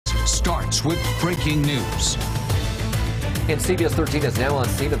starts with breaking news. And CBS 13 is now on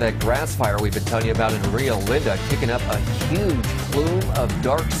scene of that grass fire we've been telling you about in Rio Linda, kicking up a huge plume of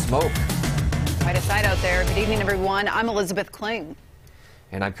dark smoke. Quite a sight out there. Good evening, everyone. I'm Elizabeth Kling.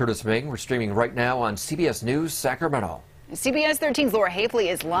 And I'm Curtis Ming. We're streaming right now on CBS News Sacramento. CBS 13's Laura Hafley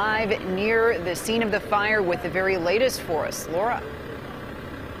is live near the scene of the fire with the very latest for us. Laura.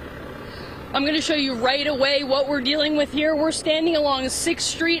 I'm going to show you right away what we're dealing with here. We're standing along 6th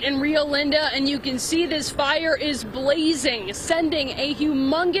Street in Rio Linda, and you can see this fire is blazing, sending a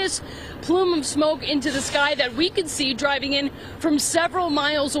humongous plume of smoke into the sky that we could see driving in from several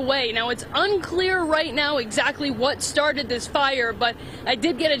miles away. Now, it's unclear right now exactly what started this fire, but I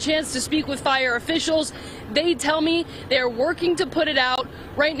did get a chance to speak with fire officials. They tell me they're working to put it out.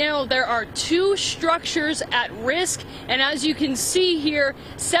 Right now, there are 2 structures at risk, and as you can see here,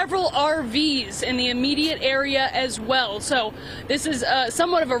 several RVs in the immediate area as well. So this is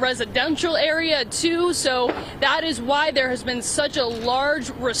somewhat of a residential area too, so that is why there has been such a large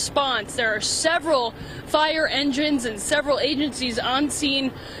response. There are several fire engines and several agencies on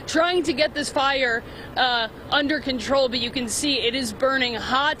scene trying to get this fire under control, but you can see it is burning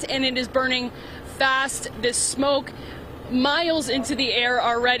hot and it is burning fast. This smoke miles into the air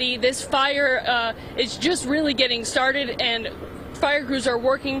already. This fire is just really getting started, and fire crews are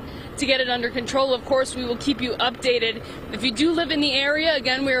working to get it under control. Of course, we will keep you updated. If you do live in the area,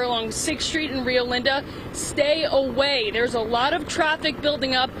 again, we're along 6th Street in Rio Linda. Stay away. There's a lot of traffic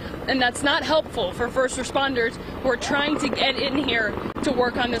building up, and that's not helpful for first responders who are trying to get in here to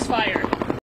work on this fire.